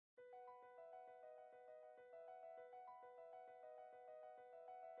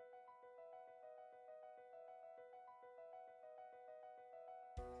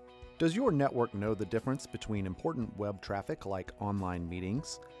Does your network know the difference between important web traffic like online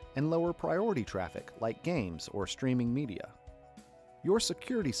meetings and lower priority traffic like games or streaming media? Your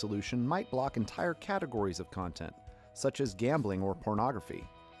security solution might block entire categories of content, such as gambling or pornography.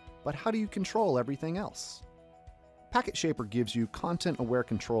 But how do you control everything else? PacketShaper gives you content-aware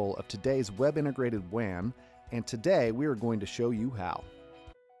control of today's web-integrated WAN, and today we are going to show you how.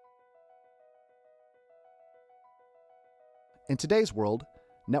 In today's world,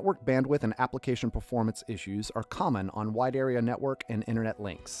 network bandwidth and application performance issues are common on wide-area network and internet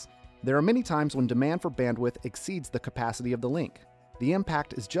links. There are many times when demand for bandwidth exceeds the capacity of the link. The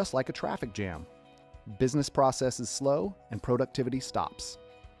impact is just like a traffic jam. Business processes slow and productivity stops.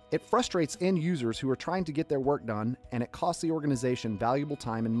 It frustrates end users who are trying to get their work done, and it costs the organization valuable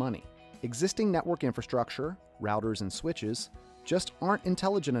time and money. Existing network infrastructure, routers and switches, just aren't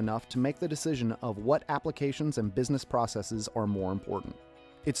intelligent enough to make the decision of what applications and business processes are more important.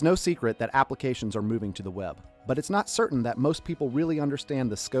 It's no secret that applications are moving to the web, but it's not certain that most people really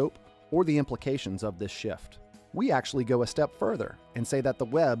understand the scope or the implications of this shift. We actually go a step further and say that the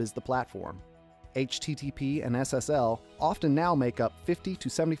web is the platform. HTTP and SSL often now make up 50 to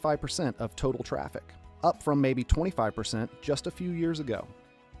 75% of total traffic, up from maybe 25% just a few years ago.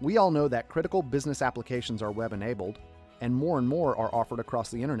 We all know that critical business applications are web-enabled, and more are offered across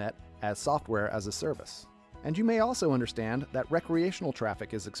the internet as software as a service. And you may also understand that recreational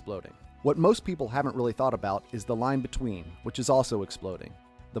traffic is exploding. What most people haven't really thought about is the line between, which is also exploding.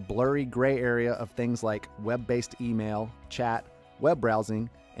 The blurry gray area of things like web-based email, chat, web browsing,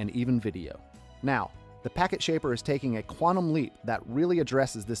 and even video. Now, the PacketShaper is taking a quantum leap that really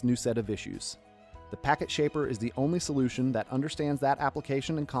addresses this new set of issues. The PacketShaper is the only solution that understands that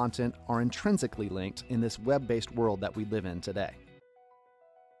application and content are intrinsically linked in this web-based world that we live in today.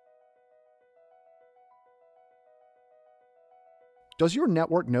 Does your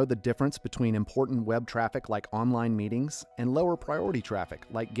network know the difference between important web traffic like online meetings and lower priority traffic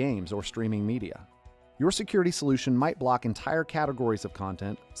like games or streaming media? Your security solution might block entire categories of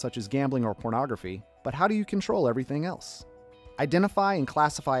content, such as gambling or pornography, but how do you control everything else? Identify and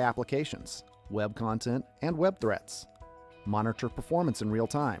classify applications, web content, and web threats. Monitor performance in real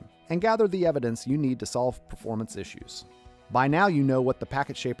time, and gather the evidence you need to solve performance issues. By now you know what the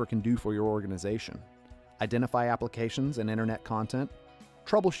PacketShaper can do for your organization. Identify applications and internet content,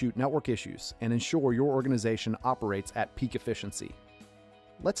 troubleshoot network issues, and ensure your organization operates at peak efficiency.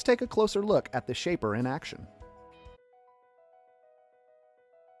 Let's take a closer look at the Shaper in action.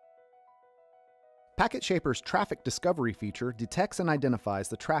 PacketShaper's traffic discovery feature detects and identifies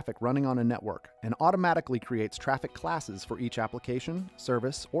the traffic running on a network and automatically creates traffic classes for each application,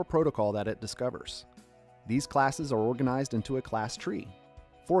 service, or protocol that it discovers. These classes are organized into a class tree.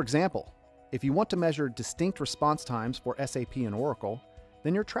 For example, if you want to measure distinct response times for SAP and Oracle,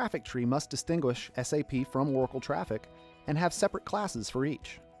 then your traffic tree must distinguish SAP from Oracle traffic and have separate classes for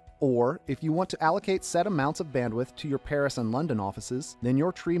each. Or, if you want to allocate set amounts of bandwidth to your Paris and London offices, then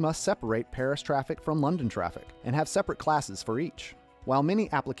your tree must separate Paris traffic from London traffic and have separate classes for each. While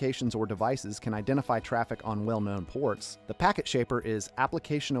many applications or devices can identify traffic on well-known ports, the PacketShaper is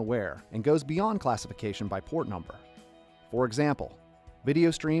application-aware and goes beyond classification by port number. For example,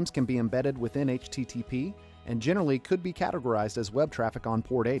 video streams can be embedded within HTTP and generally could be categorized as web traffic on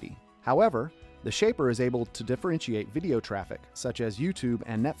port 80. However, the Shaper is able to differentiate video traffic, such as YouTube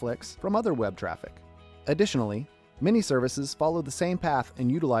and Netflix, from other web traffic. Additionally, many services follow the same path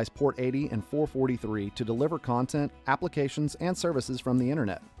and utilize port 80 and 443 to deliver content, applications, and services from the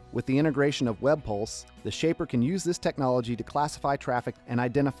internet. With the integration of WebPulse, the Shaper can use this technology to classify traffic and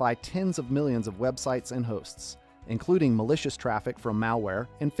identify tens of millions of websites and hosts, including malicious traffic from malware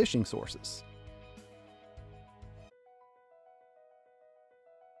and phishing sources.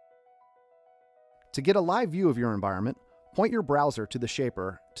 To get a live view of your environment, point your browser to the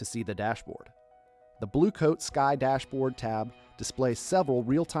Shaper to see the dashboard. The Blue Coat Sky Dashboard tab displays several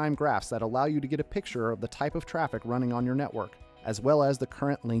real-time graphs that allow you to get a picture of the type of traffic running on your network, as well as the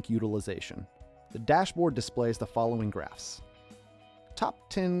current link utilization. The dashboard displays the following graphs. Top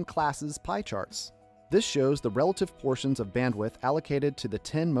 10 classes pie charts. This shows the relative portions of bandwidth allocated to the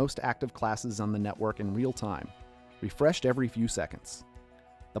 10 most active classes on the network in real time, refreshed every few seconds.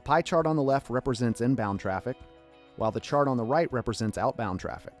 The pie chart on the left represents inbound traffic, while the chart on the right represents outbound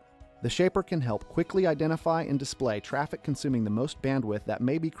traffic. The Shaper can help quickly identify and display traffic consuming the most bandwidth that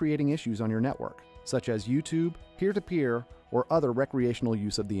may be creating issues on your network, such as YouTube, peer-to-peer, or other recreational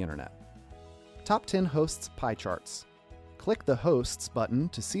use of the internet. Top 10 hosts pie charts. Click the Hosts button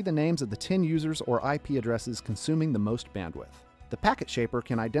to see the names of the 10 users or IP addresses consuming the most bandwidth. The PacketShaper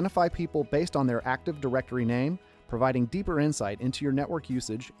can identify people based on their Active Directory name, providing deeper insight into your network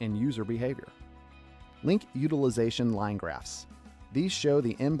usage and user behavior. Link utilization line graphs. These show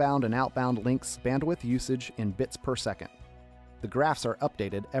the inbound and outbound links' bandwidth usage in bits per second. The graphs are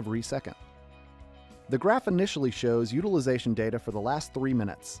updated every second. The graph initially shows utilization data for the last 3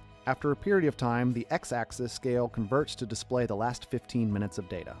 minutes. After a period of time, the x-axis scale converts to display the last 15 minutes of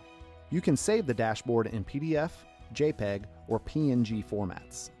data. You can save the dashboard in PDF, JPEG, or PNG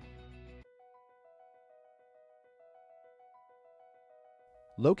formats.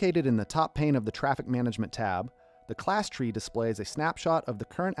 Located in the top pane of the Traffic Management tab, the class tree displays a snapshot of the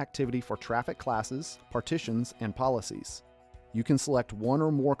current activity for traffic classes, partitions, and policies. You can select one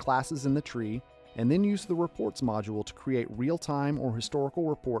or more classes in the tree, and then use the Reports module to create real-time or historical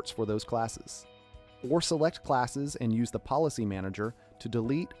reports for those classes. Or select classes and use the Policy Manager to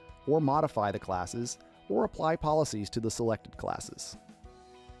delete or modify the classes, or apply policies to the selected classes.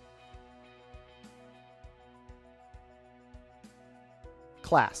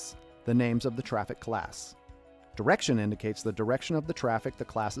 Class, the names of the traffic class. Direction indicates the direction of the traffic the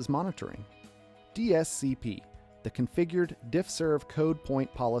class is monitoring. DSCP, the configured diffserve code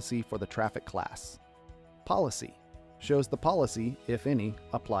point policy for the traffic class. Policy shows the policy, if any,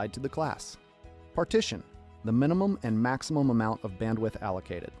 applied to the class. Partition, the minimum and maximum amount of bandwidth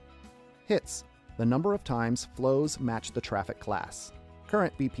allocated. Hits, the number of times flows match the traffic class.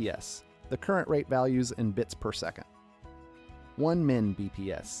 Current BPS, the current rate values in bits per second. 1 min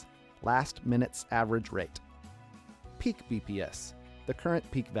BPS, last minute's average rate. Peak BPS, the current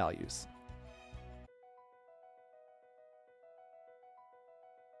peak values.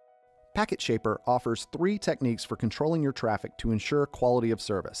 PacketShaper offers 3 techniques for controlling your traffic to ensure quality of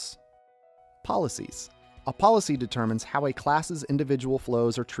service. Policies. A policy determines how a class's individual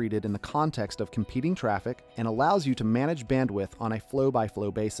flows are treated in the context of competing traffic and allows you to manage bandwidth on a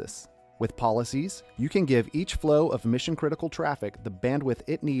flow-by-flow basis. With policies, you can give each flow of mission-critical traffic the bandwidth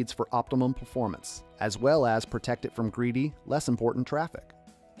it needs for optimum performance, as well as protect it from greedy, less important traffic.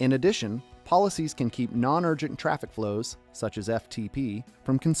 In addition, policies can keep non-urgent traffic flows, such as FTP,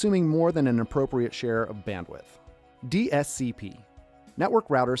 from consuming more than an appropriate share of bandwidth. DSCP. Network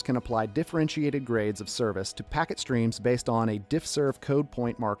routers can apply differentiated grades of service to packet streams based on a diffserve code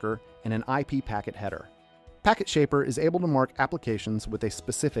point marker and an IP packet header. PacketShaper is able to mark applications with a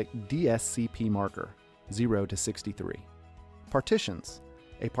specific DSCP marker, 0 to 63. Partitions.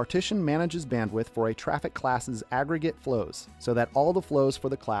 A partition manages bandwidth for a traffic class's aggregate flows so that all the flows for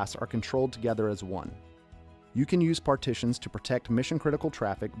the class are controlled together as one. You can use partitions to protect mission-critical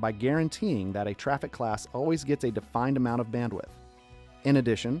traffic by guaranteeing that a traffic class always gets a defined amount of bandwidth. In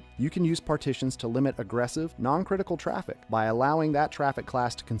addition, you can use partitions to limit aggressive, non-critical traffic by allowing that traffic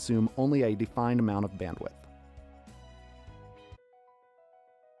class to consume only a defined amount of bandwidth.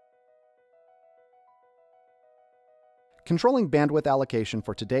 Controlling bandwidth allocation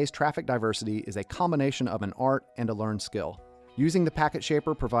for today's traffic diversity is a combination of an art and a learned skill. Using the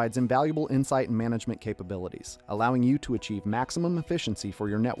PacketShaper provides invaluable insight and management capabilities, allowing you to achieve maximum efficiency for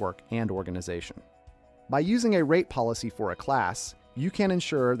your network and organization. By using a rate policy for a class, you can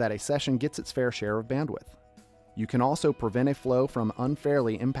ensure that a session gets its fair share of bandwidth. You can also prevent a flow from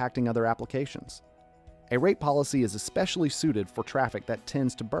unfairly impacting other applications. A rate policy is especially suited for traffic that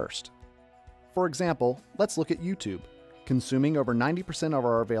tends to burst. For example, let's look at YouTube, consuming over 90% of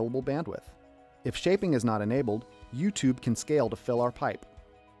our available bandwidth. If shaping is not enabled, YouTube can scale to fill our pipe.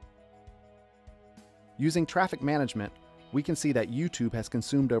 Using traffic management, we can see that YouTube has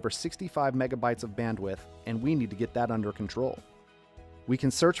consumed over 65 megabytes of bandwidth, and we need to get that under control. We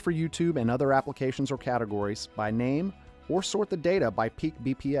can search for YouTube and other applications or categories by name or sort the data by peak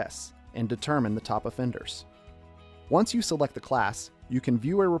BPS and determine the top offenders. Once you select the class, you can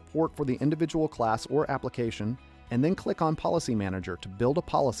view a report for the individual class or application and then click on Policy Manager to build a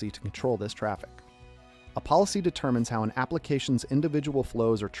policy to control this traffic. A policy determines how an application's individual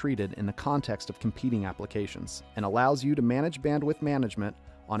flows are treated in the context of competing applications and allows you to manage bandwidth management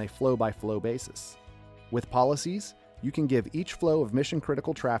on a flow-by-flow basis. With policies, you can give each flow of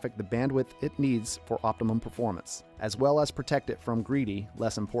mission-critical traffic the bandwidth it needs for optimum performance, as well as protect it from greedy,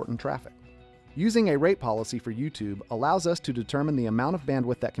 less important traffic. Using a rate policy for YouTube allows us to determine the amount of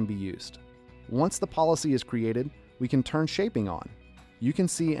bandwidth that can be used. Once the policy is created, we can turn shaping on. You can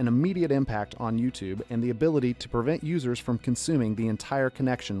see an immediate impact on YouTube and the ability to prevent users from consuming the entire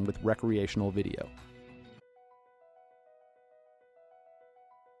connection with recreational video.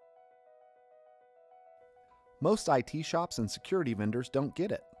 Most IT shops and security vendors don't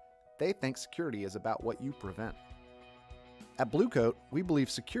get it. They think security is about what you prevent. At Blue Coat, we believe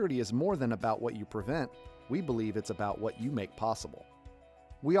security is more than about what you prevent. We believe it's about what you make possible.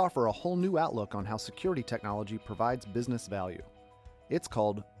 we offer a whole new outlook on how security technology provides business value. It's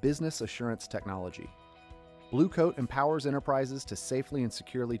called Business Assurance Technology. Blue Coat empowers enterprises to safely and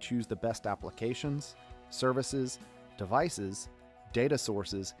securely choose the best applications, services, devices, data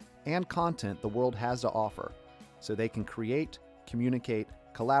sources, and content the world has to offer, so they can create, communicate,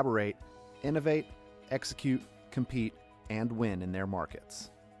 collaborate, innovate, execute, compete, and win in their markets.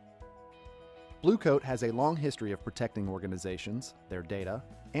 Blue Coat has a long history of protecting organizations, their data,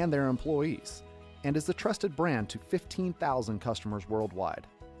 and their employees, and is the trusted brand to 15,000 customers worldwide.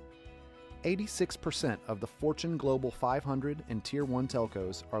 86% of the Fortune Global 500 and Tier 1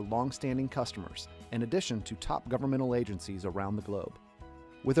 telcos are long-standing customers, in addition to top governmental agencies around the globe.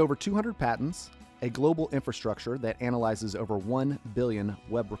 With over 200 patents, a global infrastructure that analyzes over 1 billion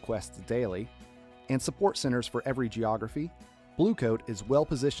web requests daily, and support centers for every geography, Blue Coat is well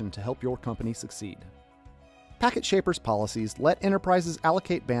positioned to help your company succeed. PacketShapers policies let enterprises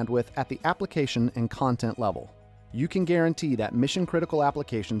allocate bandwidth at the application and content level. You can guarantee that mission-critical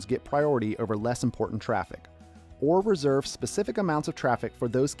applications get priority over less important traffic, or reserve specific amounts of traffic for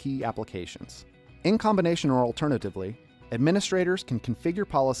those key applications. In combination or alternatively, administrators can configure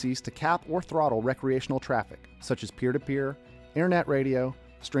policies to cap or throttle recreational traffic, such as peer-to-peer, internet radio,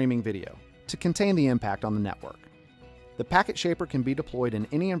 streaming video, to contain the impact on the network. The PacketShaper can be deployed in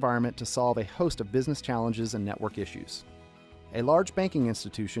any environment to solve a host of business challenges and network issues. A large banking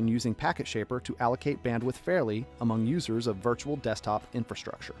institution using PacketShaper to allocate bandwidth fairly among users of virtual desktop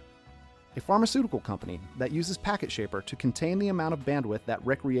infrastructure. A pharmaceutical company that uses PacketShaper to contain the amount of bandwidth that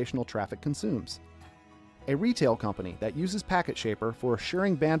recreational traffic consumes. A retail company that uses PacketShaper for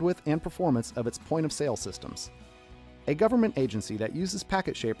assuring bandwidth and performance of its point-of-sale systems. A government agency that uses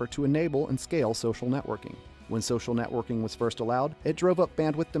PacketShaper to enable and scale social networking. When social networking was first allowed, it drove up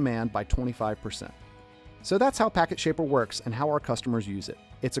bandwidth demand by 25%. So that's how PacketShaper works and how our customers use it.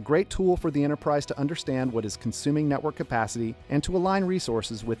 It's a great tool for the enterprise to understand what is consuming network capacity and to align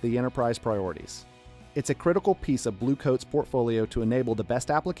resources with the enterprise priorities. It's a critical piece of Blue Coat's portfolio to enable the best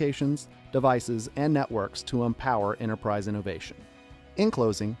applications, devices, and networks to empower enterprise innovation. In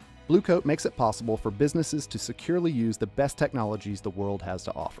closing, Blue Coat makes it possible for businesses to securely use the best technologies the world has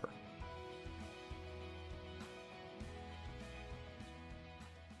to offer.